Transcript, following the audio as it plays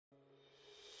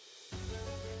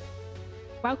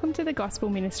Welcome to the Gospel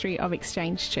Ministry of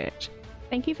Exchange Church.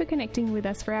 Thank you for connecting with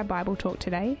us for our Bible talk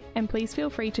today, and please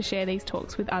feel free to share these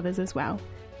talks with others as well.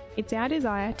 It's our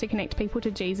desire to connect people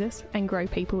to Jesus and grow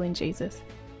people in Jesus.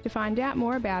 To find out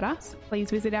more about us,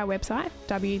 please visit our website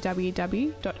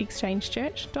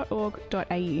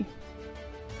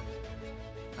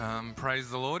www.exchangechurch.org.au. Praise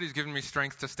the Lord. He's given me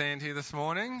strength to stand here this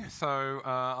morning. So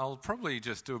I'll probably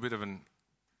just do a bit of an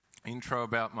intro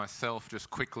about myself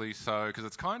just quickly, because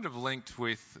it's kind of linked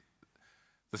with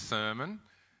the sermon.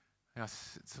 It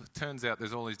turns out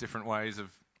there's all these different ways of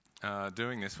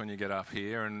doing this when you get up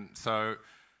here, and so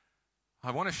I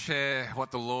want to share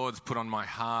what the Lord's put on my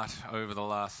heart over the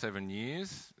last 7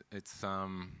 years. It's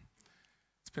been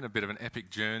a bit of an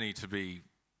epic journey to be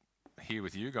here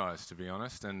with you guys, to be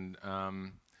honest, and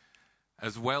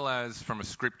as well as from a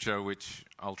scripture, which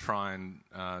I'll try and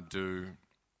do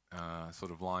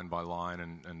sort of line by line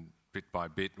and bit by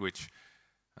bit, which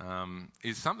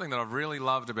is something that I've really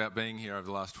loved about being here over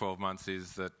the last 12 months,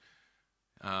 is that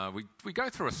we go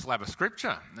through a slab of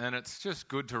scripture, and it's just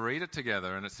good to read it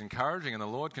together, and it's encouraging, and the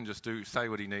Lord can just say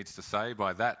what he needs to say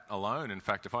by that alone. In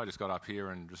fact, if I just got up here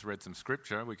and just read some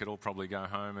scripture, we could all probably go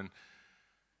home,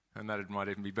 and that might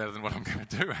even be better than what I'm going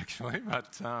to do, actually.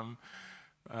 But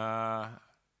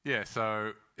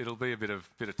so it'll be a bit of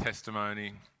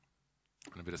testimony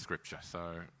and a bit of scripture.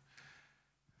 So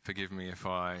forgive me if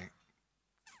I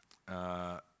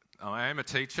am a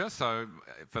teacher. So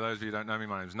for those of you who don't know me,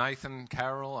 my name's Nathan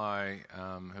Carroll. I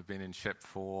have been in Shep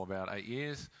for about 8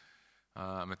 years.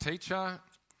 I'm a teacher.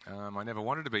 I never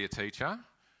wanted to be a teacher,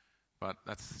 but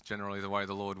that's generally the way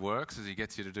the Lord works, is he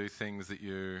gets you to do things that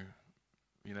you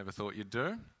never thought you'd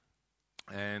do.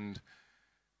 And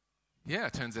yeah,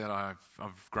 it turns out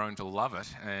I've grown to love it.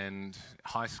 And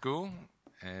high school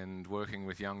and working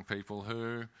with young people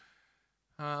who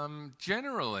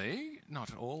generally,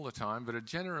 not all the time, but are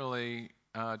generally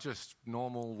just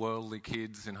normal worldly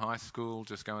kids in high school,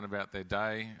 just going about their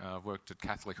day. I've worked at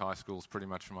Catholic high schools pretty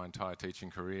much for my entire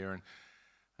teaching career,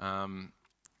 and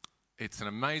it's an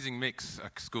amazing mix,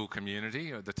 a school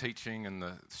community, the teaching and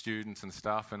the students and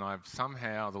stuff, and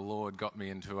the Lord got me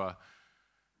into a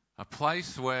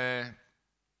place where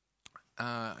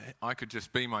I could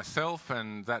just be myself,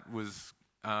 and that was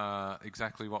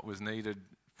exactly what was needed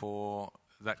for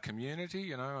that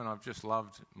community, and I've just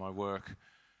loved my work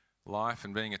life,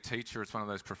 and being a teacher, it's one of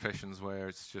those professions where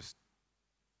it's just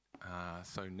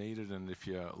so needed, and if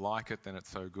you like it, then it's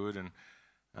so good. And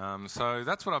so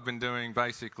that's what I've been doing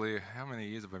basically. How many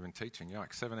years have I been teaching?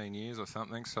 Like 17 years or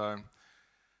something, so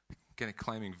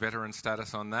claiming veteran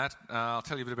status on that. I'll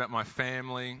tell you a bit about my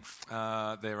family.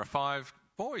 There are 5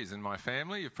 boys in my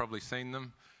family. You've probably seen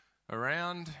them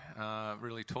around,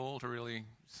 really tall to really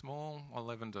small,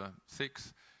 11 to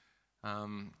 6.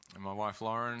 And my wife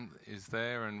Lauren is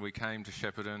there, and we came to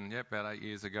Shepparton about 8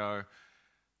 years ago,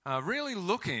 really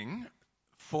looking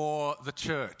for the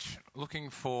church,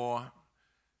 and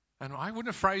I wouldn't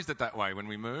have phrased it that way when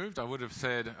we moved. I would have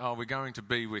said, we're going to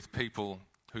be with people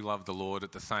who love the Lord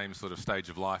at the same sort of stage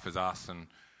of life as us. And,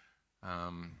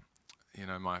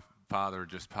 my father had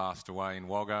just passed away in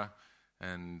Wagga,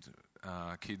 and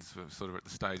kids were sort of at the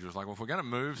stage where it was like, well, if we're going to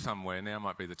move somewhere, now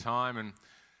might be the time.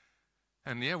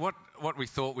 And what we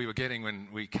thought we were getting when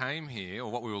we came here,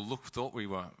 or what we thought we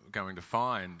were going to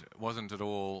find, wasn't at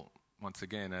all, once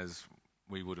again, as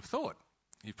we would have thought.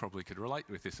 You probably could relate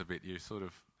with this a bit. You sort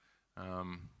of,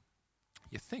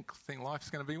 you think life's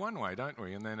going to be one way, don't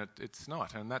we? And then it's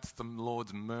not. And that's the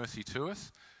Lord's mercy to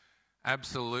us.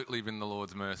 Absolutely been the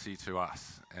Lord's mercy to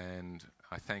us. And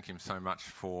I thank him so much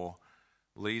for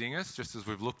leading us, just as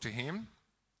we've looked to him.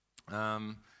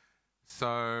 So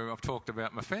I've talked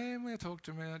about my family, I talked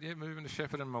about moving to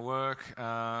Shepparton, my work,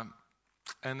 and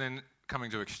then coming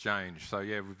to Exchange. So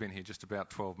we've been here just about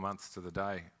 12 months to the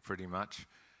day, pretty much.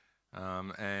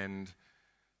 And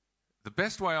the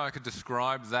best way I could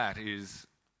describe that is,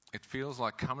 it feels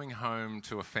like coming home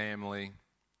to a family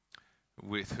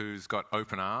who's got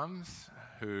open arms,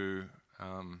 who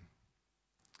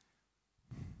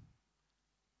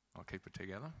I'll keep it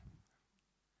together,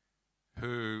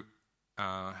 who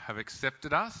have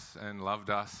accepted us and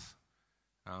loved us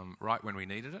right when we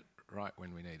needed it.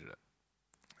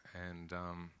 And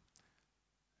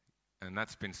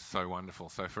that's been so wonderful.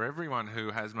 So for everyone who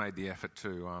has made the effort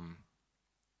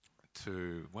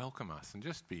to welcome us and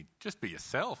just be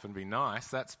yourself and be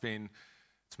nice, it's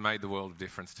made the world of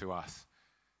difference to us.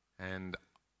 And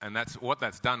that's what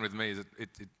that's done with me, is it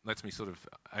lets me sort of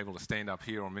able to stand up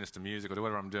here or minister music or do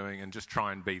whatever I'm doing and just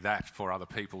try and be that for other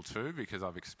people too, because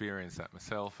I've experienced that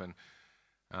myself. And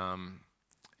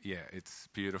it's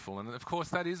beautiful. And of course,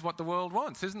 that is what the world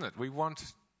wants, isn't it? We want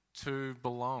to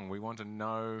belong. We want to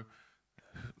know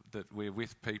that we're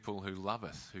with people who love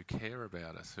us, who care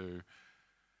about us, who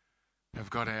have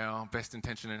got our best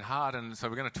intention in heart. And so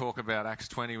we're going to talk about Acts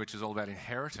 20, which is all about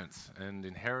inheritance. And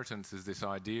inheritance is this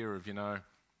idea of, the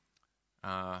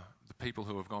people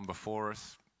who have gone before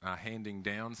us are handing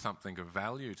down something of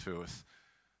value to us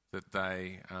that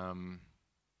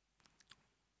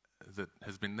that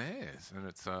has been theirs. And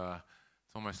it's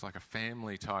almost like a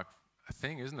family type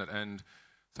thing, isn't it? And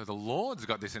so the Lord's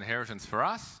got this inheritance for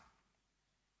us,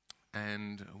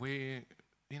 and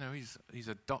He's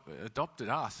adopted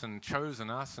us and chosen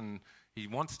us, and He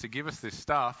wants to give us this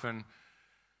stuff, and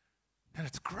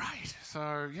it's great.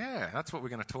 So that's what we're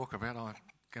going to talk about. I'm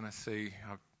going to see.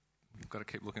 I've got to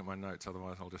keep looking at my notes,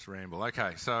 otherwise I'll just ramble.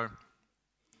 Okay, so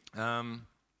I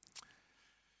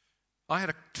had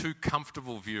a too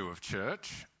comfortable view of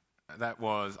church. That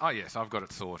was, I've got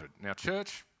it sorted. Now,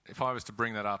 church, if I was to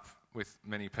bring that up with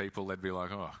many people, they'd be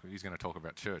like, oh, he's going to talk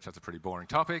about church. That's a pretty boring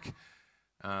topic.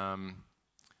 But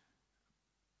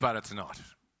it's not.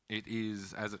 It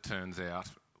is, as it turns out,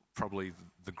 probably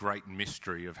the great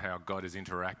mystery of how God is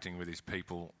interacting with His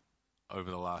people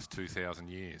over the last 2,000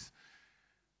 years.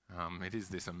 It is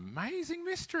this amazing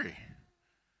mystery.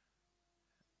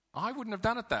 I wouldn't have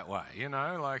done it that way,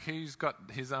 like He's got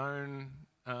His own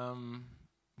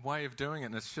way of doing it,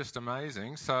 and it's just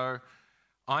amazing. So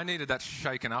I needed that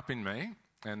shaken up in me,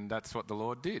 and that's what the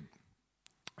Lord did.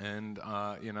 And,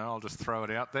 I'll just throw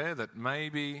it out there that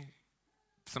maybe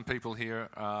some people here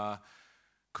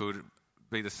could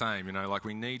be the same, like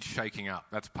we need shaking up.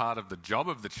 That's part of the job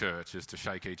of the church, is to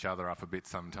shake each other up a bit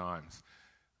sometimes.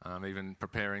 Even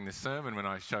preparing this sermon, when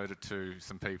I showed it to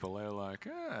some people, they were like,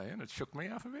 and it shook me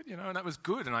up a bit, and that was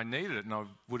good, and I needed it, and I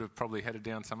would have probably headed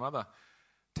down some other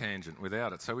tangent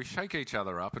without it. So we shake each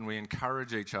other up and we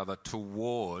encourage each other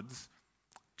towards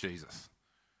Jesus.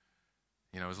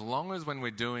 As long as when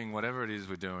we're doing whatever it is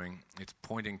we're doing, it's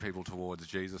pointing people towards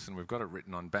Jesus, and we've got it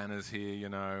written on banners here,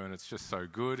 and it's just so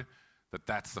good that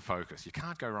that's the focus. You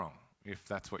can't go wrong if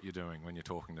that's what you're doing when you're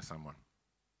talking to someone.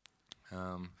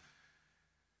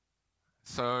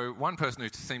 So one person who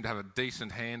seemed to have a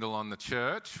decent handle on the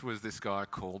church was this guy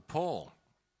called Paul.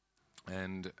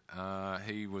 And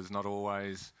he was not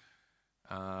always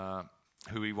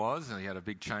who he was, and he had a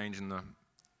big change in the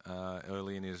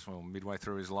early in his, midway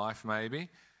through his life maybe.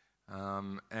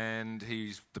 And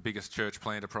he's the biggest church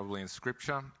planter probably in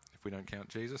Scripture, if we don't count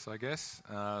Jesus, I guess.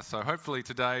 So hopefully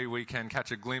today we can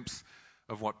catch a glimpse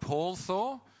of what Paul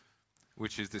saw,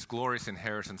 which is this glorious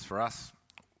inheritance for us.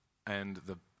 And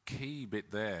the key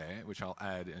bit there, which I'll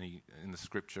add in the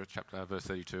Scripture, verse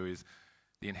 32, is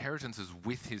the inheritance is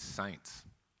with His saints.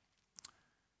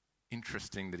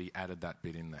 Interesting that he added that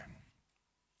bit in there.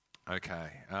 Okay,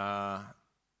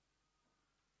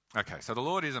 so the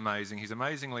Lord is amazing. He's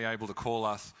amazingly able to call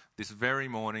us this very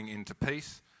morning into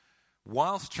peace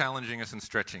whilst challenging us and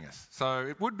stretching us. So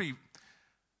it would be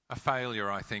a failure,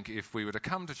 I think, if we were to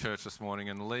come to church this morning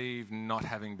and leave not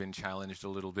having been challenged a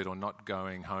little bit, or not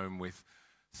going home with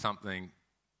some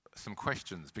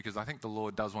questions, because I think the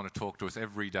Lord does want to talk to us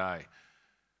every day.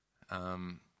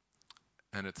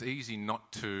 And it's easy not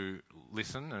to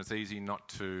listen, and it's easy not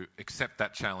to accept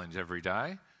that challenge every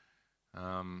day.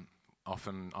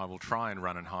 Often I will try and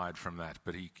run and hide from that,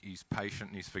 but He's patient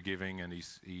and He's forgiving, and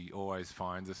He always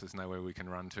finds us. There's nowhere we can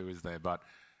run to, is there? But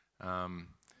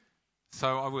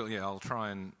so I will, I'll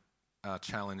try and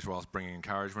challenge whilst bringing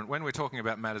encouragement. When we're talking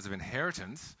about matters of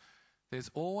inheritance, there's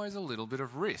always a little bit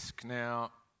of risk.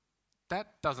 Now,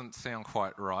 that doesn't sound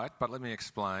quite right, but let me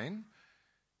explain.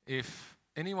 If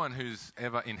anyone who's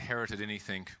ever inherited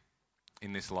anything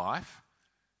in this life,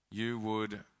 you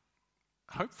would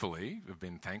hopefully have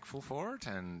been thankful for it,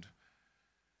 and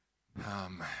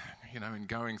in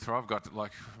going through, I've got,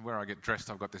 like, where I get dressed,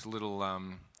 I've got this little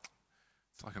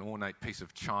it's like an ornate piece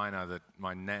of china that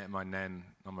my nan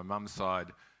on my mum's side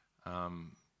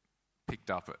picked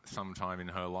up at some time in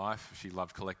her life. She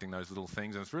loved collecting those little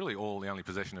things, and it's really the only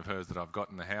possession of hers that I've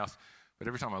got in the house. But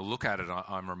every time I look at it,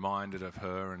 I'm reminded of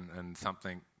her and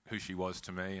something, who she was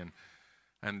to me.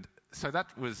 And so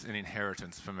that was an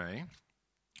inheritance for me.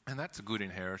 And that's a good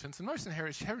inheritance. And most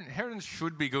inheritance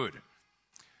should be good.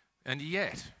 And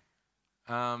yet,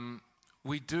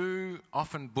 we do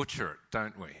often butcher it,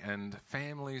 don't we? And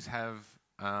families have,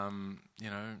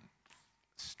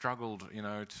 struggled,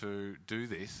 to do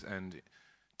this and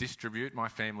distribute. My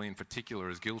family in particular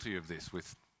is guilty of this,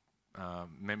 with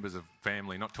members of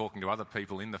family not talking to other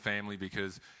people in the family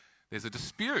because there's a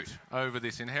dispute over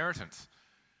this inheritance.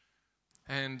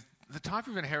 And the type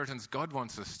of inheritance God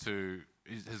wants us to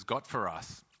has got for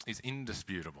us is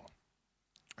indisputable.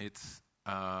 It's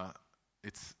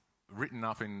written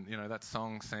up in, that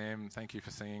song, Sam, thank you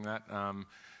for singing that.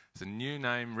 It's a new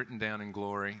name written down in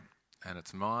glory, and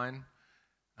it's mine.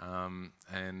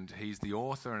 And he's the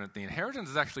author, and the inheritance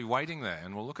is actually waiting there.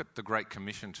 And we'll look at the Great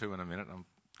Commission too in a minute. I'll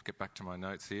get back to my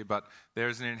notes here. But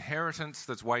there's an inheritance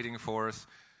that's waiting for us.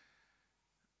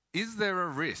 Is there a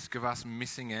risk of us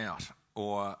missing out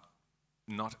or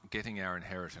not getting our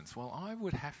inheritance? Well, I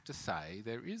would have to say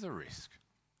there is a risk.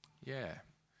 Yeah.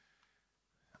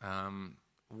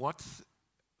 What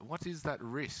is that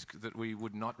risk that we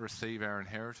would not receive our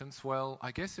inheritance? Well,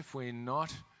 I guess if we're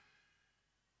not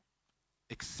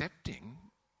accepting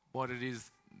what it is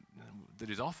that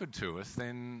is offered to us,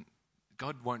 then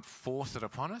God won't force it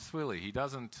upon us, will he? He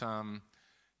doesn't,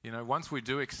 once we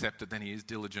do accept it, then he is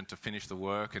diligent to finish the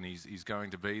work and he's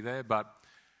going to be there. But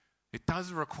it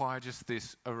does require just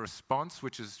a response,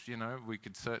 which is, we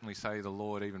could certainly say the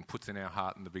Lord even puts in our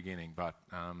heart in the beginning. But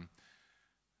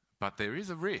there is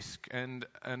a risk. And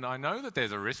I know that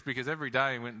there's a risk because every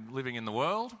day when living in the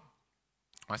world,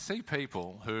 I see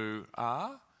people who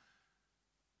are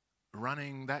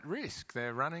running that risk.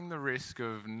 They're running the risk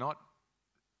of not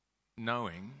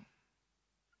knowing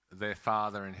their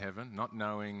Father in heaven, not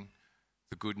knowing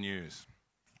the good news.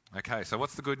 Okay, so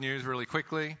what's the good news really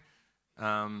quickly?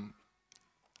 And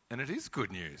it is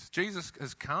good news. Jesus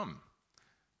has come.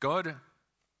 God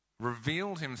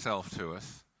revealed himself to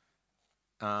us.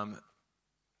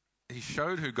 He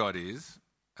showed who God is.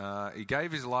 He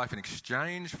gave his life in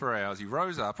exchange for ours. He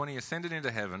rose up. When he ascended into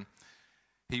heaven,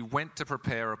 he went to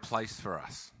prepare a place for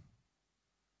us,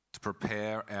 to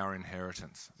prepare our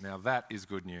inheritance. Now that is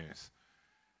good news.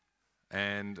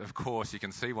 And of course you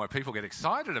can see why people get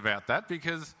excited about that,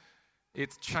 because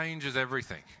it changes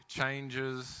everything. It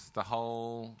changes the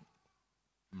whole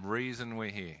reason we're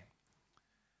here.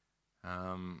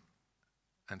 And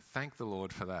thank the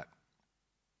Lord for that.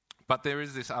 But there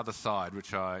is this other side,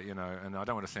 which and I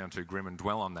don't want to sound too grim and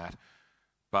dwell on that,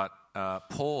 but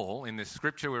Paul, in this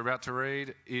scripture we're about to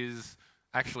read, is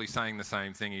actually saying the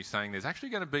same thing. He's saying there's actually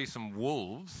going to be some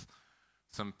wolves,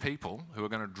 some people who are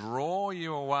going to draw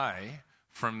you away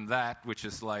from that which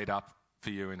is laid up for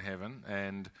you in heaven,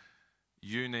 and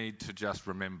you need to just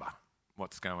remember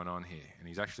what's going on here. And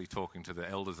he's actually talking to the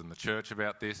elders in the church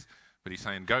about this, but he's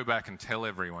saying, go back and tell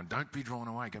everyone, don't be drawn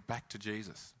away, go back to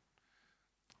Jesus.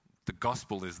 The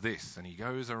gospel is this. And he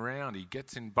goes around, he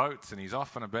gets in boats and he's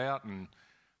off and about, and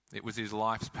it was his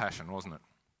life's passion, wasn't it?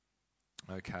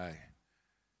 Okay.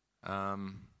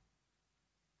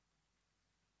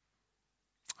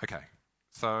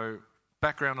 So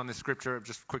background on this scripture,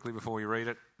 just quickly before we read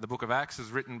it. The book of Acts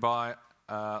is written by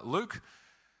Luke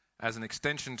as an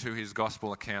extension to his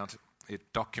gospel account. It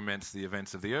documents the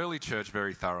events of the early church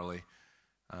very thoroughly,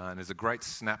 and is a great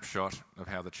snapshot of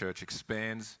how the church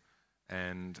expands.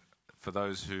 And for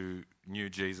those who knew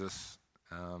Jesus,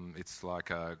 it's like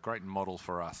a great model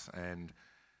for us, and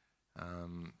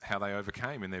how they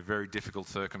overcame in their very difficult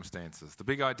circumstances. The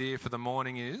big idea for the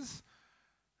morning is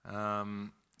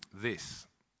this: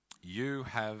 you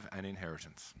have an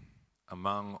inheritance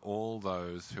among all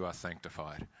those who are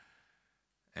sanctified.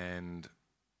 And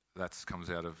that comes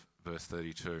out of verse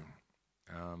 32.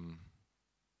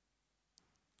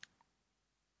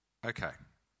 Okay.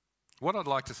 What I'd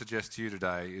like to suggest to you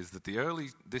today is that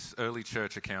this early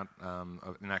church account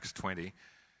in Acts 20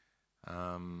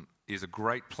 is a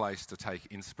great place to take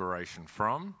inspiration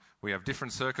from. We have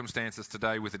different circumstances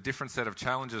today with a different set of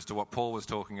challenges to what Paul was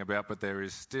talking about, but there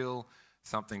is still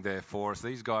something there for us.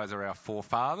 These guys are our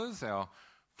forefathers, our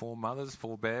foremothers,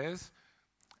 forebears,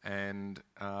 and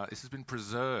this has been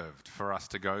preserved for us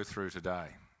to go through today.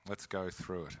 Let's go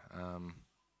through it.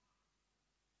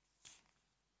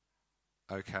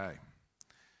 Okay.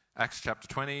 Acts chapter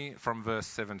 20 from verse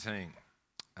 17.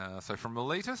 So from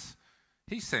Miletus,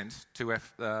 he sent to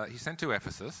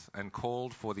Ephesus and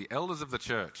called for the elders of the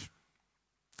church.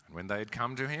 And when they had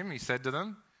come to him, he said to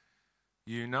them,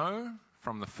 "You know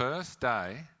from the first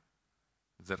day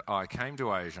that I came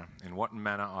to Asia in what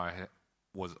manner I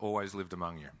was always lived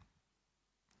among you,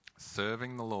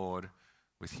 serving the Lord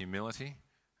with humility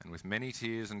and with many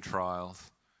tears and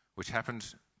trials, which happened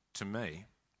to me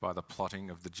by the plotting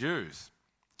of the Jews.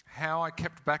 How I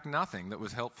kept back nothing that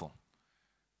was helpful,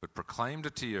 but proclaimed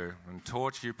it to you and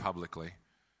taught you publicly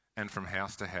and from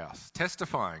house to house,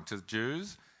 testifying to the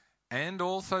Jews and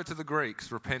also to the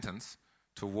Greeks repentance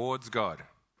towards God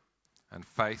and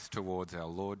faith towards our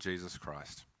Lord Jesus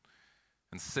Christ.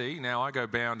 And see, now I go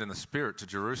bound in the Spirit to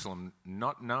Jerusalem,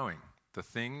 not knowing the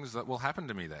things that will happen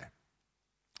to me there,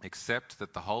 except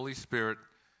that the Holy Spirit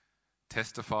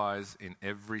testifies in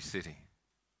every city,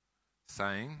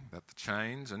 saying that the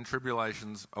chains and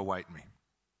tribulations await me.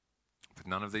 But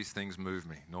none of these things move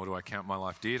me, nor do I count my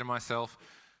life dear to myself,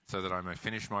 so that I may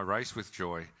finish my race with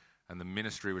joy and the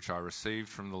ministry which I received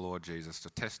from the Lord Jesus to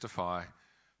testify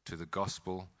to the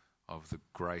gospel of the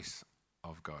grace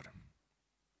of God.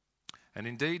 And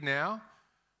indeed now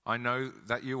I know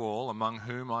that you all, among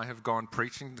whom I have gone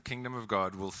preaching the kingdom of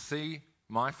God, will see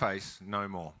my face no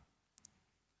more.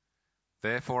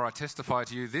 Therefore I testify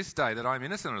to you this day that I am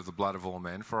innocent of the blood of all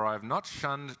men, for I have not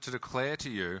shunned to declare to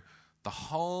you the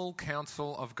whole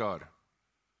counsel of God.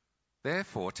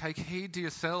 Therefore take heed to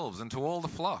yourselves and to all the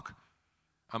flock,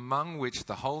 among which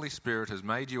the Holy Spirit has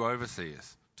made you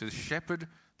overseers, to shepherd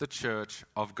the church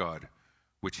of God,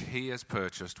 which he has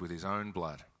purchased with his own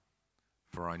blood.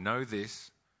 For I know this,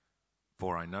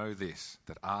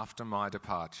 that after my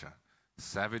departure,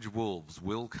 savage wolves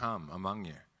will come among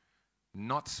you,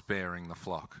 not sparing the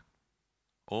flock.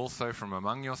 Also from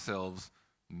among yourselves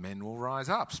men will rise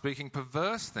up, speaking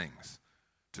perverse things,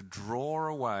 to draw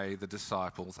away the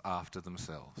disciples after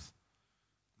themselves.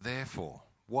 Therefore,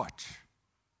 watch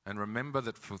and remember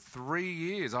that for 3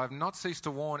 years I have not ceased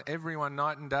to warn everyone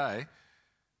night and day,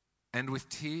 and with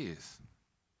tears.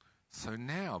 So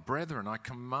now, brethren, I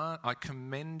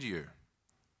commend you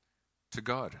to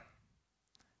God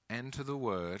and to the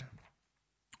word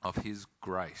of his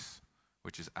grace,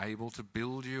 which is able to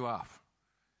build you up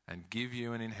and give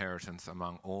you an inheritance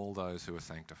among all those who are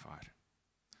sanctified.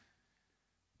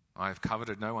 I have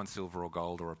coveted no one's silver or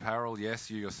gold or apparel. Yes,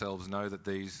 you yourselves know that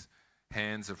these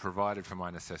hands have provided for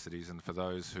my necessities and for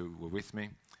those who were with me.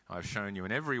 I have shown you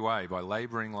in every way by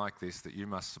labouring like this that you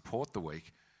must support the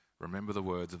weak. Remember the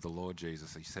words of the Lord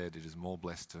Jesus. He said, it is more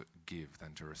blessed to give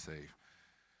than to receive.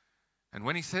 And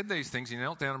when he said these things, he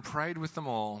knelt down and prayed with them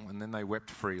all, and then they wept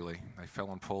freely. They fell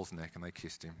on Paul's neck and they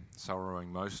kissed him,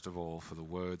 sorrowing most of all for the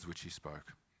words which he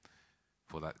spoke,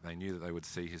 for that they knew that they would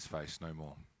see his face no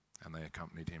more. And they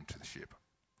accompanied him to the ship.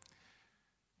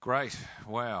 Great.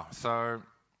 Wow. So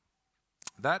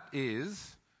that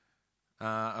is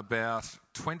about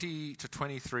 20 to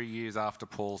 23 years after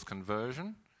Paul's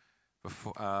conversion.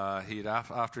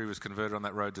 After he was converted on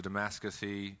that road to Damascus,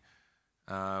 he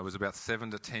was about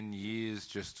 7 to 10 years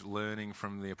just learning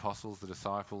from the apostles, the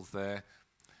disciples there.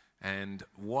 And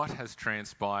what has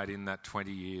transpired in that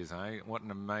 20 years, eh? What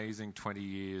an amazing 20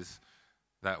 years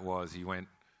that was. He went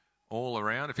all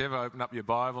around. If you ever open up your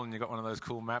Bible and you've got one of those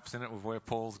cool maps in it with where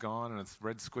Paul's gone, and it's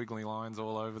red squiggly lines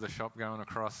all over the shop going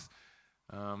across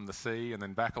the sea and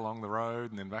then back along the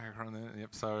road and then back across there.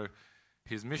 Yep. So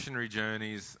his missionary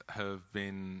journeys have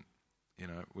been,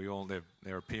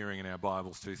 they're appearing in our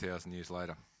Bibles 2,000 years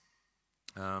later.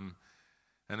 And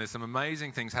there's some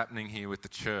amazing things happening here with the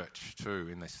church too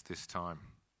in this time.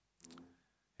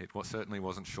 It certainly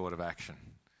wasn't short of action.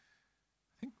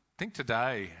 I think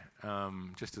today,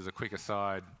 just as a quick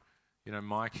aside,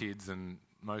 my kids and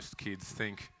most kids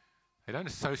think they don't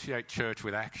associate church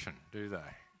with action, do they?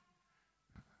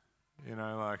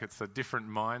 It's a different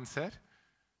mindset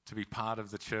to be part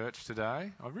of the church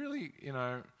today. I really,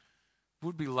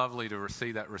 would be lovely to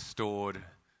see that restored,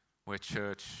 where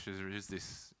church is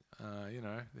this,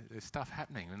 there's stuff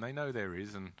happening, and they know there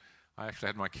is. And I actually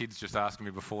had my kids just asking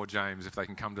me before James if they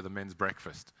can come to the men's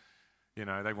breakfast.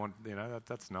 They want,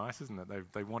 that's nice, isn't it?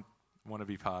 They want to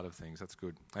be part of things. That's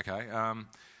good. Okay.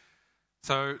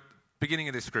 So, beginning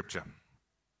of this scripture.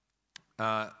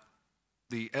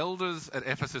 The elders at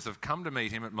Ephesus have come to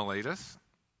meet him at Miletus,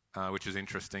 which is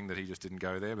interesting that he just didn't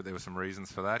go there, but there were some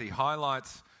reasons for that. He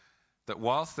highlights that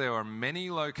whilst there are many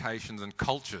locations and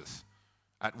cultures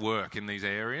at work in these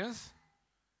areas,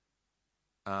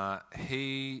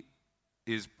 he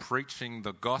is preaching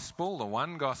the gospel, the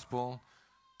one gospel,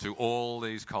 to all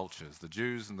these cultures, the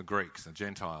Jews and the Greeks, the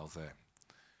Gentiles there.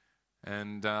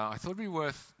 And I thought it'd be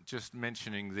worth just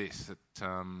mentioning this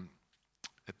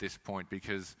at this point,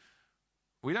 because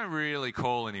we don't really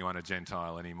call anyone a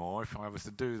Gentile anymore. If I was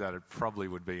to do that, it probably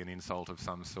would be an insult of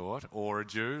some sort. Or a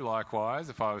Jew, likewise.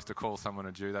 If I was to call someone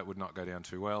a Jew, that would not go down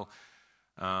too well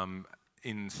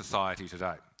in society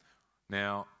today.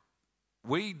 Now,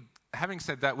 having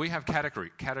said that, we have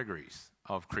categories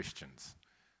of Christians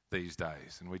these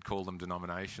days, and we'd call them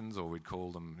denominations, or we'd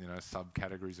call them,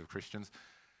 subcategories of Christians.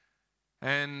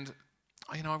 And,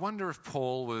 I wonder if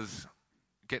Paul was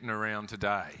getting around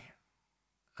today,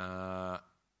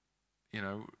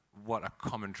 what a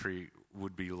commentary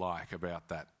would be like about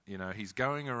that. He's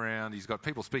going around, he's got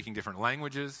people speaking different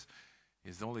languages,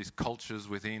 there's all these cultures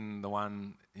within the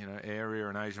one, area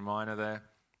in Asia Minor there.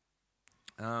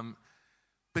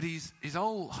 But his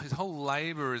whole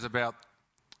labour is about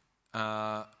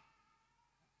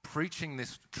preaching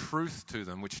this truth to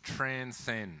them which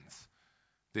transcends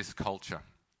this culture.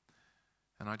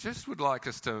 And I just would like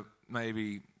us to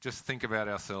maybe just think about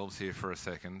ourselves here for a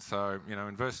second. So,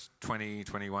 in verse 20,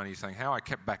 21, he's saying, how I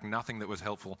kept back nothing that was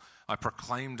helpful. I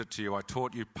proclaimed it to you. I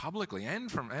taught you publicly and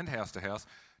house to house,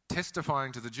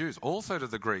 testifying to the Jews, also to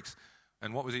the Greeks.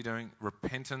 And what was he doing?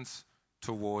 Repentance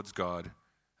towards God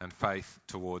and faith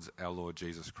towards our Lord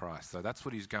Jesus Christ. So that's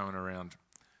what he's going around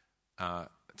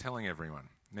telling everyone.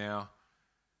 Now,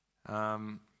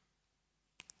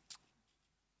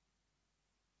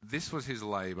 this was his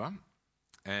labour,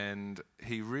 and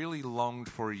he really longed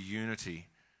for a unity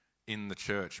in the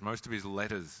church. Most of his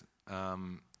letters,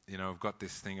 have got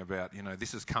this thing about,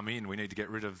 this has come in, we need to get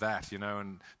rid of that,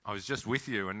 and I was just with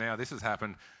you, and now this has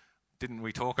happened. Didn't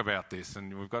we talk about this?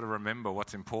 And we've got to remember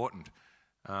what's important.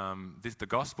 The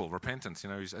gospel, repentance,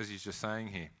 as he's just saying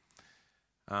here.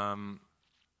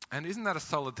 And isn't that a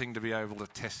solid thing to be able to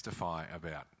testify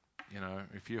about?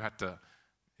 If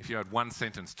you had one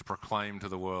sentence to proclaim to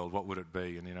the world, what would it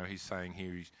be? And, he's saying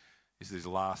here, this is his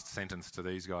last sentence to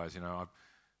these guys, I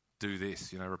do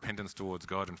this, repentance towards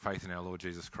God and faith in our Lord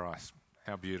Jesus Christ.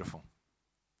 How beautiful.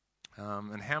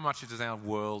 And how much does our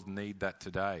world need that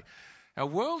today? Our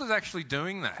world is actually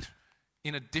doing that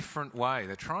in a different way.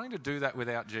 They're trying to do that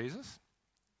without Jesus.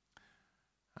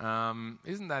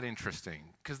 Isn't that interesting?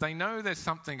 Because they know there's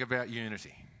something about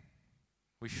unity.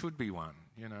 We should be one,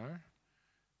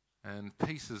 and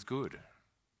peace is good.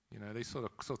 These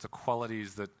sorts of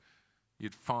qualities that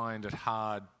you'd find it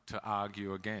hard to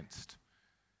argue against.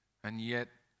 And yet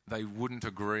they wouldn't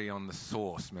agree on the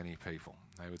source, many people.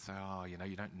 They would say,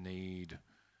 you don't need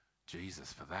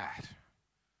Jesus for that.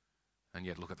 And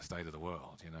yet look at the state of the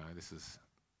world,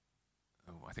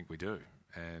 I think we do.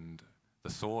 And the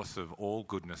source of all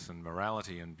goodness and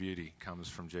morality and beauty comes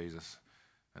from Jesus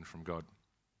and from God.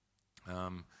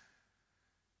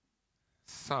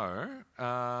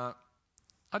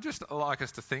 I'd just like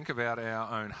us to think about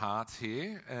our own hearts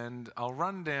here, and I'll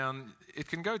run down. It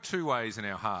can go two ways in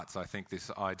our hearts, I think, this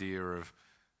idea of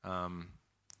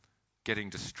getting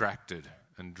distracted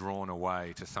and drawn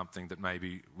away to something that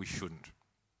maybe we shouldn't.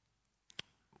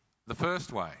 The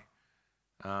first way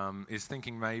is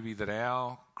thinking maybe that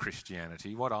our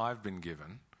Christianity, what I've been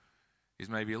given, is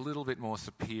maybe a little bit more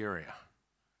superior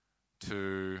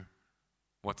to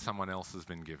what someone else has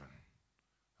been given.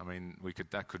 I mean,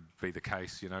 that could be the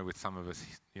case, with some of us,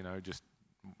 just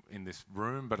in this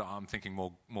room, but I'm thinking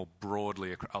more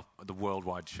broadly of the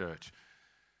worldwide church.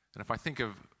 And if I think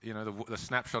of, the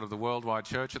snapshot of the worldwide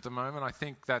church at the moment, I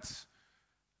think that's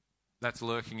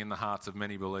lurking in the hearts of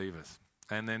many believers.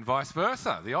 And then vice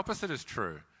versa, the opposite is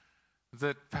true.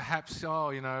 That perhaps,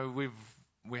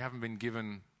 we haven't been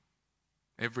given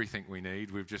everything we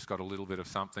need, we've just got a little bit of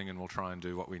something and we'll try and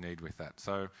do what we need with that.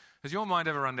 So has your mind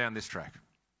ever run down this track?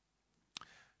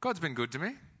 God's been good to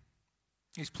me.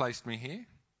 He's placed me here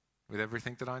with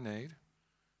everything that I need,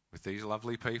 with these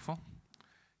lovely people,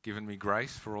 given me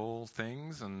grace for all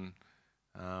things, and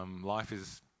life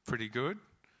is pretty good.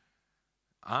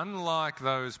 Unlike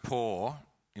those poor,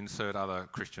 insert other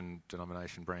Christian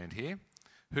denomination brand here,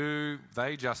 who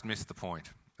they just miss the point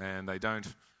and they don't,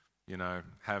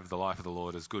 have the life of the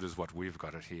Lord as good as what we've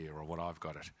got it here or what I've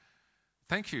got it.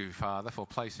 Thank you, Father, for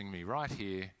placing me right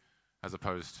here as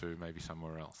opposed to maybe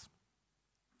somewhere else.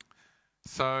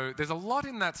 So there's a lot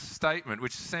in that statement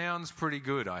which sounds pretty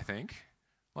good, I think.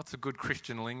 Lots of good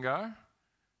Christian lingo.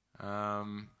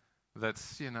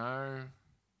 That's,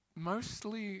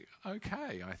 mostly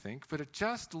okay, I think. But it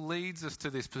just leads us to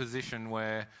this position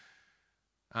where,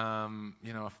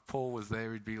 if Paul was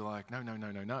there, he'd be like,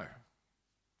 no.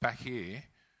 Back here,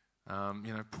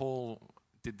 Paul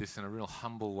did this in a real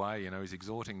humble way. He's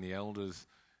exhorting the elders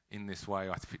in this way.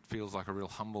 It feels like a real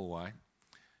humble way.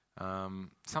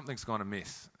 Something's gone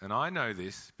amiss. And I know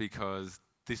this because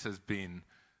this has been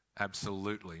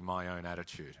absolutely my own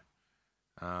attitude.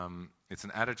 It's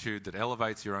an attitude that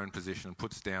elevates your own position and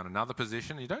puts down another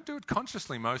position. You don't do it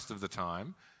consciously most of the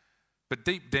time, but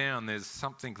deep down there's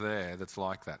something there that's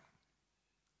like that.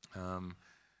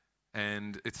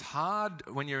 And it's hard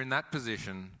when you're in that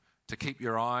position to keep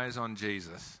your eyes on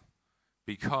Jesus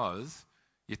because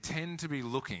you tend to be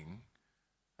looking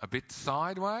a bit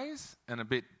sideways and a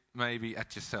bit maybe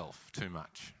at yourself too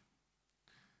much.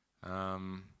 I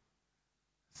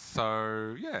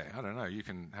don't know. You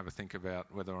can have a think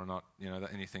about whether or not,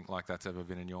 that anything like that's ever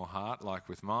been in your heart, like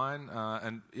with mine.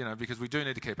 Because we do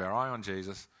need to keep our eye on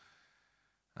Jesus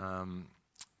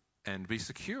and be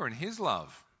secure in his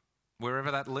love,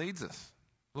 wherever that leads us.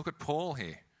 Look at Paul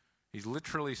here. He's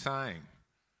literally saying,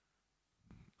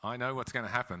 I know what's going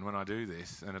to happen when I do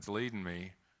this, and it's leading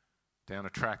me down a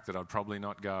track that I'd probably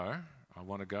not go. I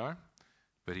want to go,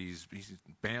 but he's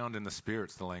bound in the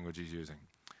Spirit's the language he's using.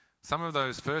 Some of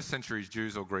those first century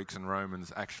Jews or Greeks and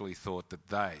Romans actually thought that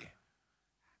they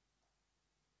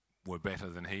were better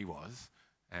than he was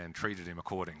and treated him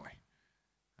accordingly,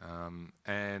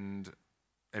 and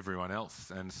everyone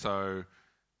else. And so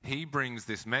he brings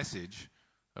this message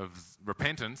of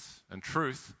repentance and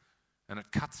truth, and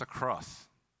it cuts across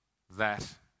that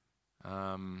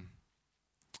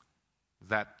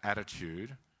that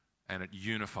attitude, and it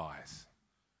unifies.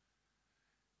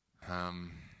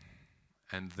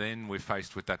 And then we're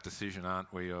faced with that decision,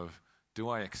 aren't we, of do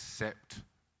I accept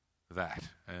that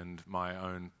and my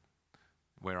own,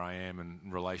 where I am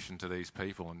in relation to these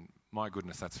people? And my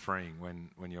goodness, that's freeing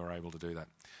when you're able to do that.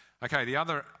 Okay, the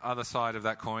other side of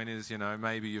that coin is,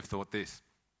 maybe you've thought this.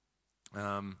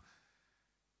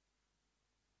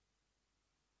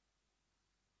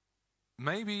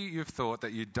 Maybe you've thought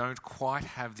that you don't quite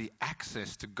have the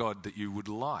access to God that you would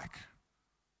like.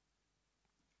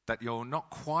 That you're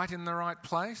not quite in the right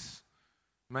place.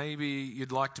 Maybe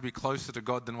you'd like to be closer to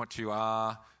God than what you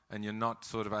are, and you're not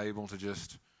sort of able to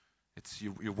just,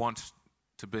 you want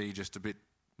to be just a bit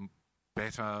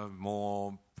better,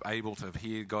 more able to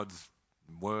hear God's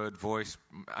word, voice,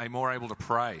 more able to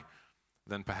pray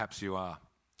than perhaps you are.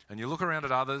 And you look around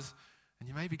at others, and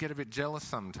you maybe get a bit jealous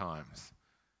sometimes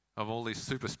of all these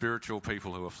super spiritual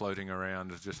people who are floating around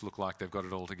that just look like they've got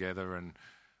it all together and,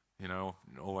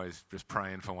 always just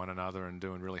praying for one another and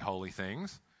doing really holy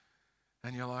things.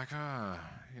 And you're like,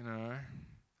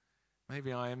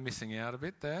 maybe I am missing out a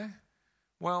bit there.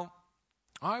 Well,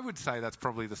 I would say that's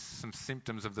probably some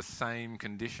symptoms of the same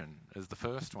condition as the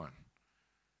first one.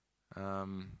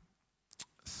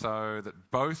 So that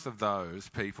both of those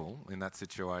people in that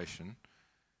situation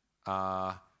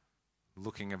are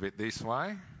looking a bit this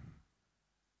way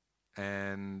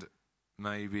and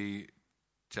maybe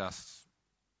just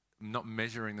not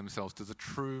measuring themselves to the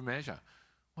true measure.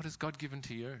 What has God given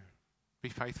to you? Be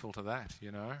faithful to that,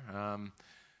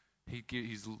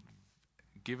 He's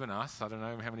given us, I don't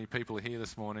know how many people are here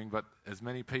this morning, but as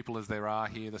many people as there are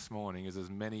here this morning is as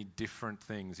many different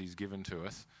things he's given to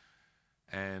us,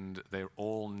 and they're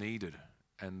all needed,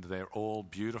 and they're all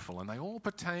beautiful, and they all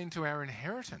pertain to our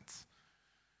inheritance.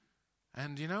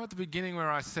 And at the beginning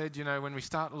where I said, when we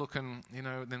start looking,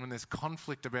 then when there's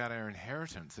conflict about our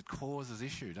inheritance, it causes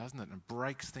issue, doesn't it? And it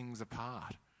breaks things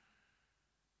apart.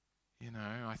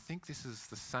 I think this is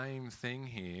the same thing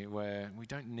here where we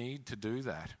don't need to do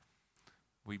that.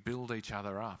 We build each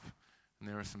other up. And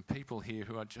there are some people here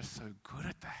who are just so good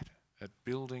at that, at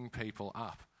building people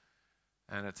up.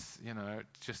 And it's,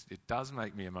 it does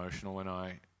make me emotional when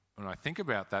I think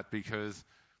about that, because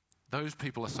those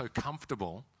people are so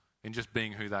comfortable in just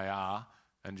being who they are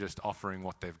and just offering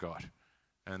what they've got.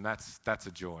 And that's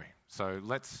a joy. So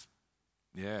let's,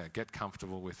 get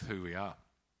comfortable with who we are.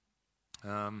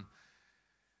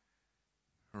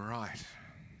 Right.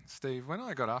 Steve, when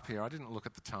I got up here, I didn't look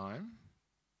at the time.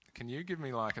 Can you give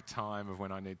me like a time of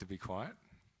when I need to be quiet?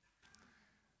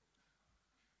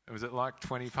 Was it like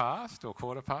 20 past or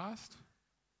quarter past?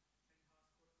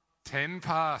 10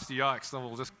 past. Yikes.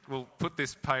 So we'll put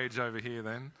this page over here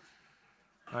then.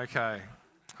 Okay.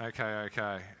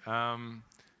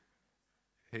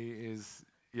 He is,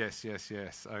 yes.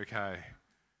 Okay.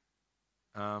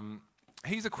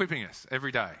 He's equipping us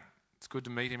every day. It's good to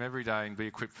meet him every day and be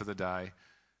equipped for the day.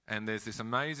 And there's this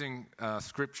amazing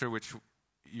scripture which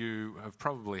you have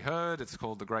probably heard. It's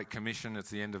called the Great Commission. It's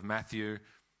the end of Matthew.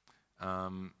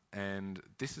 And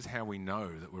this is how we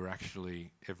know that we're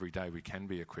actually, every day we can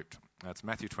be equipped. It's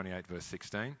Matthew 28, verse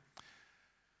 16.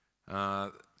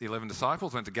 The 11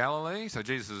 disciples went to Galilee. So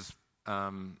Jesus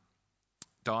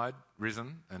died,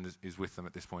 risen, and is with them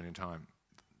at this point in time.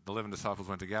 The 11 disciples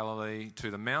went to Galilee, to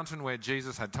the mountain where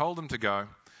Jesus had told them to go.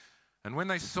 And when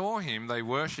they saw him, they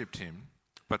worshipped him,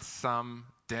 but some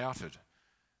doubted.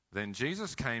 Then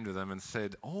Jesus came to them and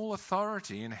said, "All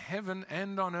authority in heaven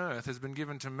and on earth has been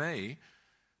given to me.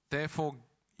 Therefore,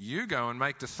 you go and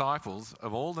make disciples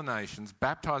of all the nations,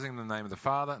 baptizing them in the name of the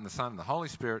Father and the Son and the Holy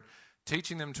Spirit,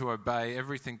 teaching them to obey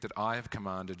everything that I have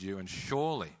commanded you. And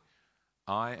surely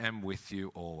I am with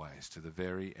you always to the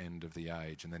very end of the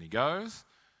age." And then he goes,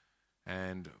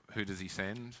 and who does he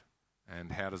send?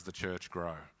 And how does the church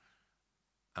grow?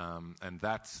 And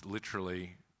that's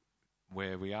literally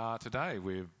where we are today.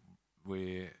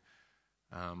 We're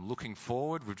looking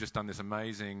forward. We've just done this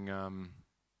amazing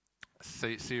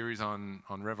series on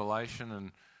Revelation,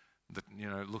 and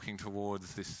looking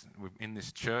towards this in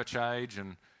this church age,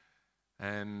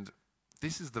 and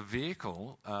this is the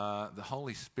vehicle, the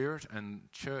Holy Spirit and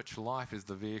church life is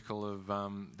the vehicle of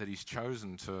that he's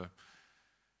chosen to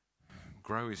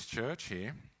grow his church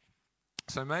here.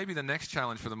 So maybe the next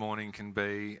challenge for the morning can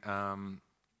be, how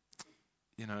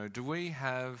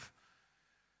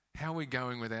are we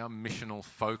going with our missional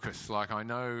focus? Like, I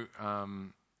know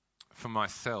for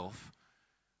myself,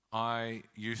 I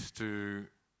used to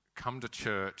come to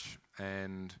church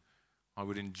and I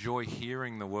would enjoy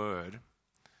hearing the word,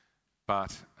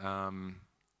 but I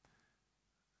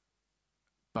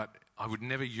would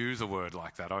never use a word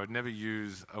like that. I would never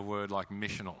use a word like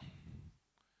missional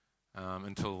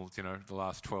until, the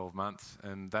last 12 months.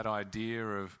 And that idea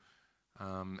of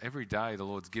every day the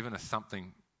Lord's given us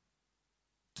something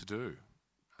to do.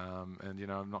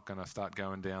 I'm not going to start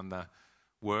going down the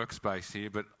workspace here,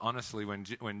 but honestly,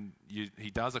 when he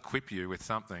does equip you with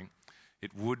something,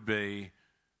 it would be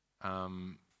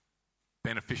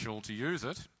beneficial to use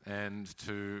it and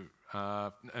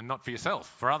not for yourself,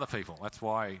 for other people. That's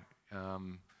why,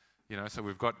 so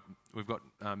we've got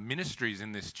ministries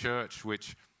in this church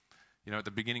which, at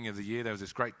the beginning of the year there was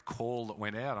this great call that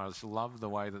went out. I just loved the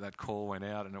way that call went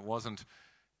out, and it was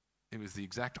the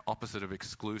exact opposite of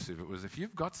exclusive. It was, if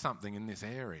you've got something in this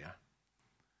area,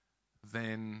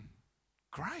 then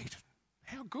great,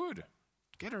 how good,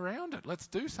 get around it, let's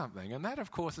do something. And that, of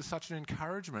course, is such an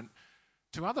encouragement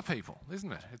to other people,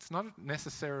 isn't it? It's not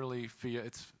necessarily for you,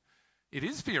 it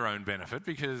is for your own benefit,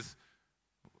 because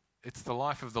it's the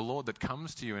life of the Lord that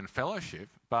comes to you in fellowship,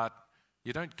 but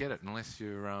you don't get it unless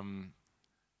you're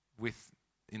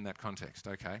in that context,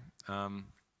 okay?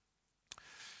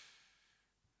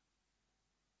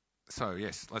 So,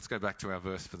 yes, let's go back to our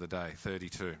verse for the day,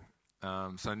 32.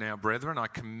 So now, brethren, I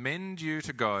commend you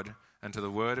to God and to the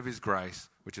word of his grace,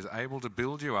 which is able to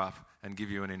build you up and give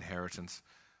you an inheritance.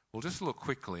 We'll just look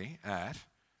quickly at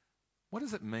what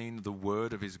does it mean, the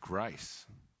word of his grace,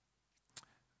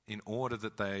 in order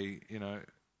that they,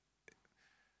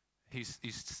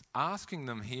 he's asking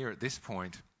them here at this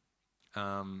point,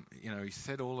 he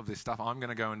said all of this stuff, I'm going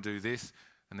to go and do this,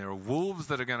 and there are wolves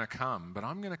that are going to come, but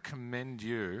I'm going to commend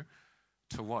you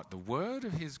to what? The word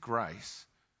of his grace,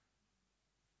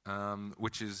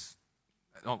 which is,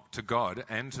 to God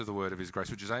and to the word of his grace,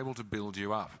 which is able to build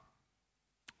you up.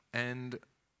 And,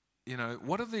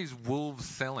 what are these wolves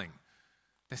selling?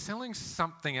 They're selling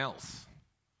something else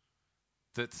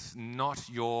that's not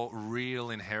your real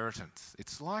inheritance.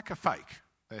 It's like a fake.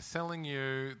 They're selling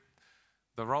you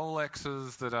the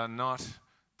Rolexes that are not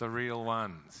the real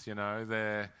ones.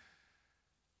 They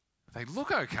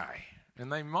look okay,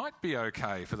 and they might be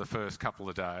okay for the first couple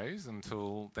of days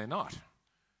until they're not.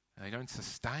 They don't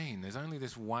sustain. There's only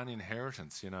this one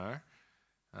inheritance,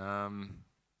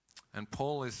 and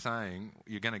Paul is saying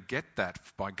you're going to get that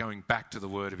by going back to the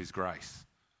word of his grace.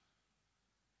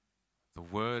 The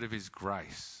word of his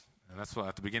grace. And that's why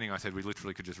at the beginning I said we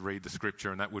literally could just read the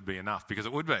scripture and that would be enough, because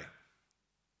it would be. It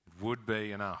would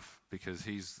be enough, because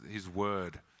he's his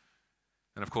word.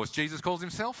 And of course Jesus calls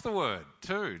himself the word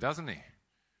too, doesn't he?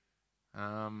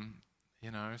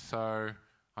 So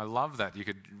I love that. You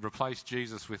could replace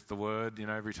Jesus with the word,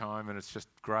 every time, and it's just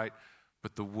great.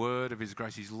 But the word of his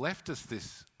grace, he's left us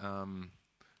this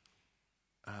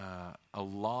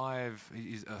alive,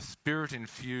 a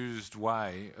spirit-infused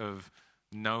way of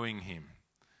knowing him,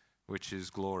 which is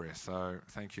glorious. So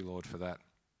thank you, Lord, for that.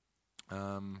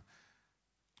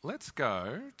 Let's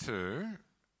go to...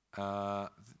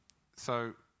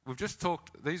 So we've just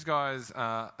talked... These guys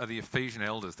are the Ephesian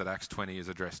elders that Acts 20 is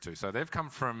addressed to. So they've come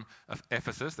from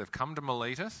Ephesus, they've come to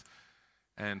Miletus,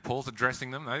 and Paul's addressing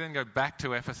them. They then go back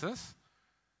to Ephesus,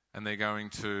 and they're going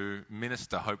to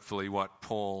minister, hopefully, what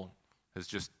Paul has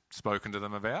just spoken to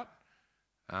them about.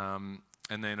 And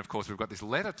then, of course, we've got this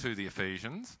letter to the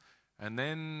Ephesians. And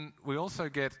then we also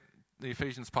get the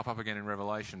Ephesians pop up again in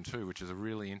Revelation too, which is a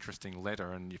really interesting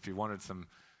letter. And if you wanted some...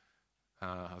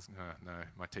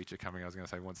 my teacher coming, I was going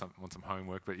to say want some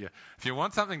homework. But yeah, if you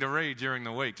want something to read during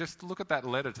the week, just look at that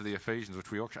letter to the Ephesians,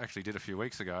 which we actually did a few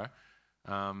weeks ago,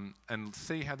 and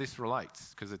see how this relates,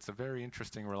 because it's a very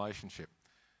interesting relationship.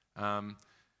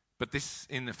 But this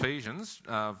in Ephesians,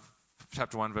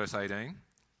 chapter 1, verse 18,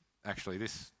 actually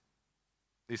this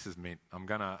is mint.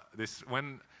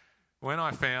 When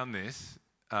I found this,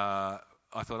 I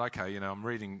thought, okay, I'm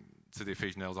reading to the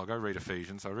Ephesian elders, I'll go read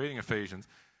Ephesians. So reading Ephesians,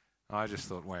 I just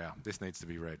thought, wow, this needs to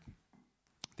be read.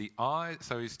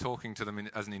 So he's talking to them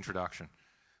as an introduction.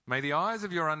 May the eyes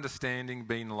of your understanding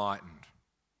be enlightened,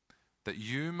 that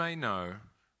you may know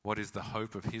what is the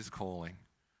hope of his calling,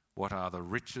 what are the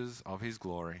riches of his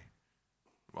glory,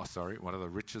 what are the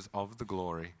riches of the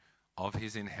glory of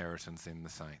his inheritance in the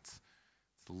saints.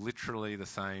 It's literally the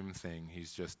same thing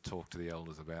he's just talked to the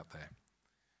elders about there.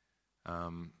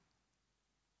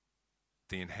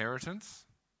 The inheritance,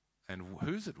 and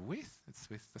who's it with? It's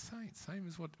with the saints, same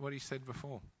as what he said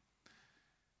before.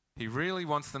 He really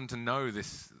wants them to know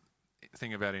this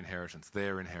thing about inheritance,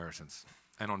 their inheritance.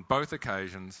 And on both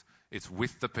occasions, it's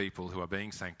with the people who are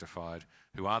being sanctified,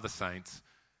 who are the saints.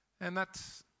 And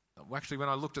that's, actually, when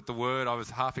I looked at the word, I was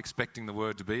half expecting the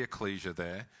word to be ecclesia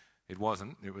there. It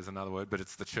wasn't, it was another word, but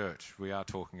it's the church. We are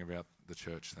talking about the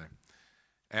church there.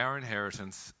 Our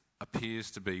inheritance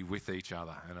appears to be with each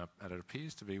other, and it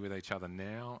appears to be with each other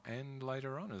now and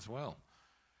later on as well.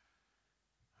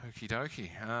 Okie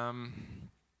dokie.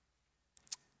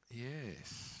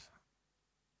 Yes,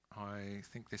 I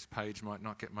think this page might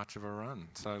not get much of a run.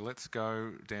 So let's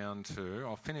go down to,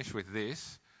 I'll finish with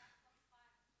this.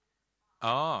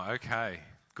 Oh, okay.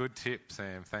 Good tip,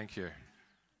 Sam. Thank you.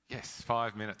 Yes,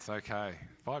 5 minutes. Okay.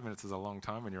 5 minutes is a long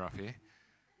time when you're up here.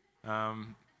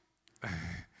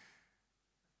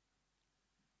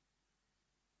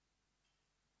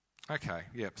 Okay,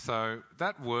 yep. So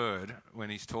that word, when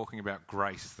he's talking about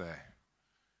grace there,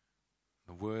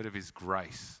 the word of his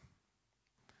grace,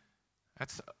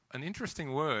 that's an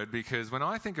interesting word, because when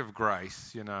I think of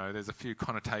grace, there's a few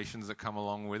connotations that come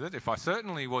along with it. If I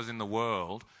certainly was in the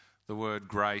world, the word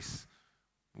grace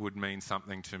would mean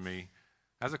something to me.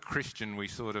 As a Christian, we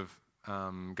sort of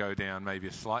go down maybe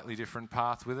a slightly different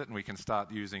path with it, and we can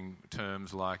start using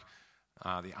terms like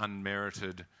the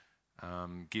unmerited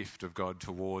gift of God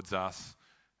towards us,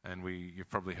 and you've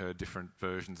probably heard different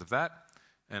versions of that,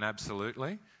 and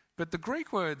absolutely. But the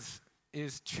Greek words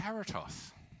is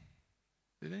charitos.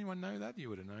 Did anyone know that? You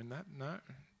would have known that. No?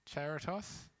 Charitos?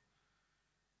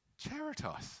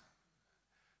 Charitos.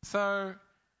 So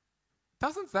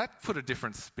doesn't that put a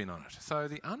different spin on it? So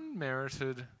the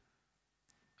unmerited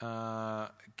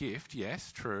gift,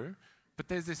 yes, true, but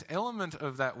there's this element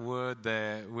of that word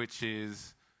there which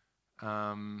is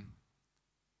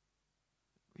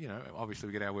obviously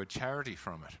we get our word charity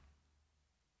from it.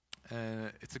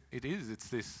 It's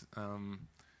this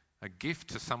a gift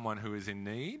to someone who is in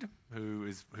need,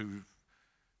 who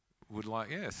would like,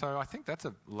 So I think that's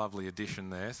a lovely addition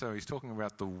there. So he's talking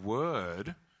about the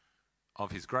word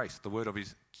of his grace, the word of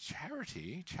his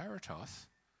charity, charitos.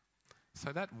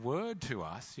 So that word to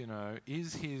us,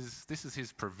 this is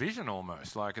his provision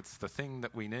almost, like it's the thing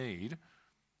that we need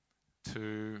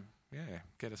to,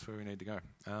 get us where we need to go.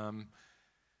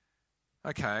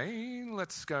 Okay,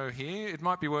 let's go here. It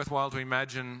might be worthwhile to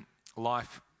imagine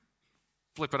life,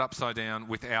 flip it upside down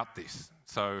without this.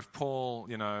 So if Paul,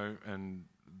 and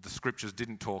the scriptures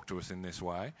didn't talk to us in this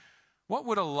way, what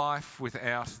would a life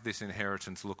without this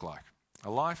inheritance look like?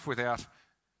 A life without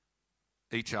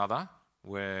each other,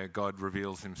 where God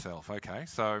reveals himself. Okay,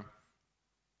 so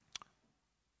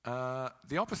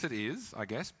the opposite is, I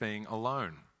guess, being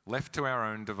alone, left to our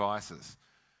own devices,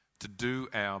 to do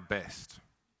our best.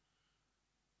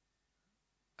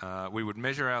 We would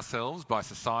measure ourselves by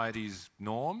society's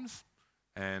norms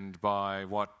and by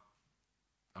what,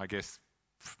 I guess,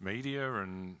 media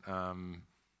and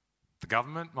the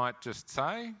government might just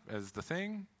say as the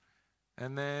thing,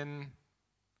 and then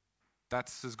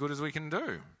that's as good as we can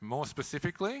do. More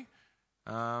specifically,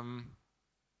 I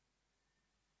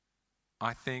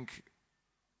think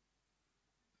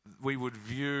we would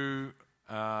view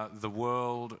the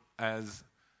world as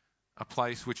a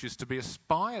place which is to be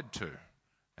aspired to,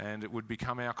 and it would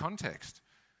become our context.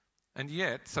 And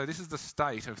yet, so this is the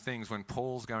state of things when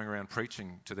Paul's going around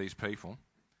preaching to these people,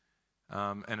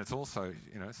 and it's also,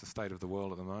 it's the state of the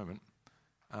world at the moment.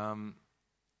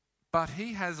 But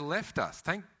he has left us.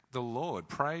 Thank the Lord.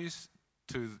 Praise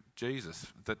to Jesus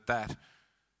that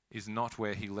is not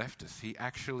where he left us. He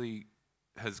actually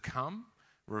has come,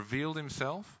 revealed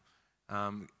himself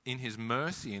in his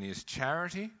mercy, in his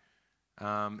charity.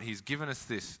 He's given us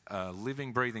this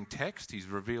living, breathing text. He's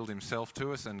revealed himself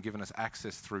to us and given us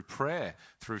access through prayer,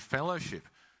 through fellowship,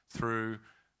 through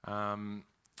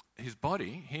his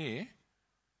body here.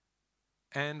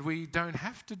 And we don't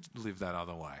have to live that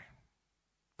other way.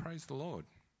 Praise the Lord.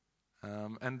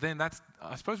 And then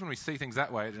I suppose when we see things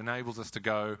that way, it enables us to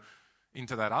go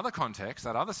into that other context,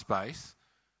 that other space,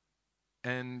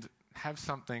 and have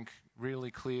something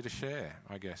really clear to share,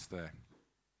 I guess, there.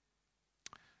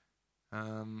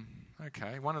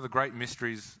 Okay, one of the great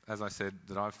mysteries, as I said,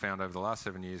 that I've found over the last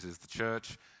 7 years is the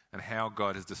church and how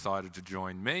God has decided to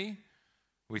join me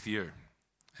with you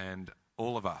and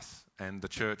all of us and the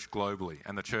church globally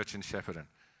and the church in Shepparton.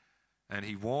 And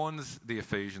he warns the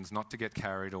Ephesians not to get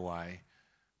carried away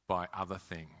by other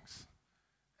things.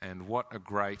 And what a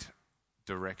great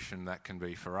direction that can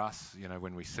be for us,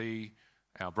 when we see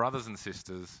our brothers and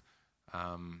sisters,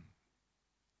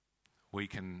 we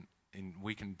can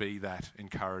be that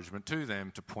encouragement to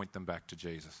them to point them back to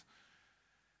Jesus.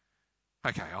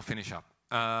 Okay, I'll finish up.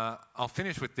 I'll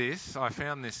finish with this. I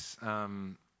found this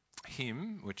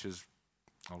hymn, which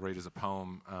I'll read as a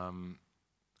poem,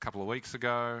 a couple of weeks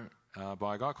ago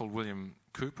by a guy called William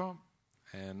Cowper,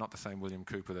 and not the same William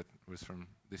Cowper that was from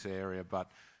this area, but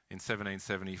in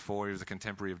 1774 he was a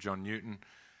contemporary of John Newton,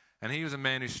 and he was a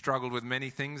man who struggled with many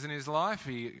things in his life.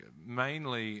 He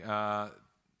mainly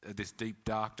this deep,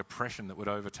 dark depression that would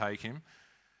overtake him,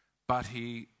 but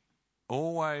he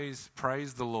always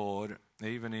praised the Lord,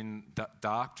 even in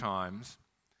dark times,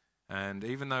 and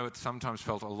even though it sometimes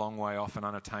felt a long way off and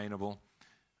unattainable,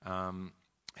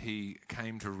 he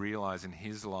came to realise in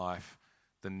his life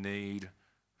the need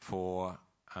for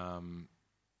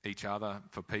each other,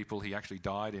 for people. He actually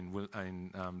died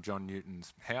in John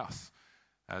Newton's house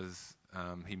as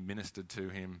he ministered to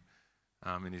him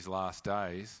in his last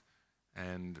days,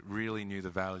 and really knew the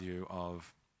value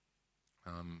of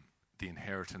the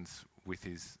inheritance with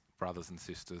his brothers and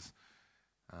sisters.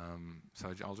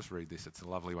 So I'll just read this. It's a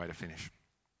lovely way to finish.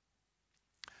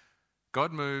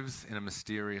 God moves in a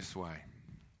mysterious way,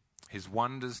 his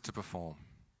wonders to perform.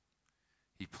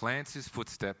 He plants his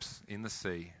footsteps in the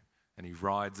sea, and he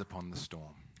rides upon the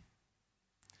storm.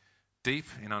 Deep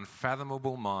in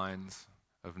unfathomable minds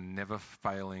of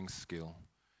never-failing skill,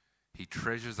 he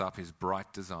treasures up his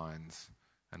bright designs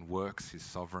and works his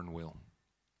sovereign will.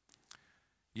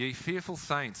 Ye fearful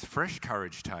saints, fresh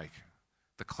courage take.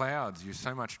 The clouds you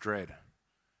so much dread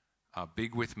are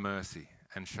big with mercy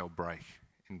and shall break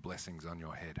in blessings on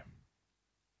your head.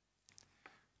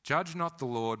 Judge not the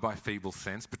Lord by feeble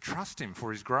sense, but trust him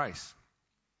for his grace.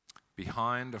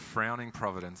 Behind a frowning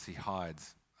providence he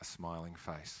hides a smiling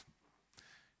face.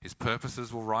 His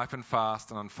purposes will ripen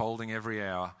fast and unfolding every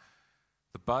hour.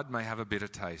 The bud may have a bitter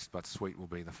taste, but sweet will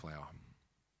be the flower.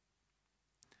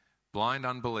 Blind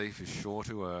unbelief is sure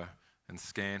to err and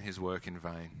scan his work in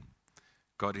vain.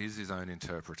 God is his own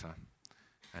interpreter,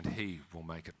 and he will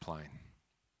make it plain.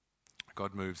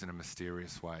 God moves in a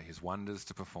mysterious way, his wonders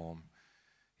to perform.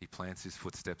 He plants his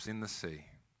footsteps in the sea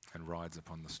and rides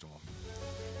upon the storm.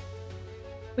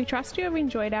 We trust you have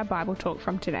enjoyed our Bible talk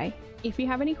from today. If you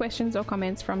have any questions or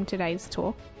comments from today's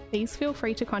talk, please feel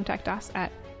free to contact us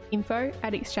at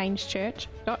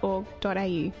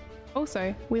info@exchangechurch.org.au.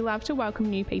 Also, we love to welcome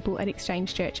new people at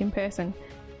Exchange Church in person,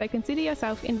 so consider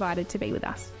yourself invited to be with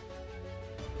us.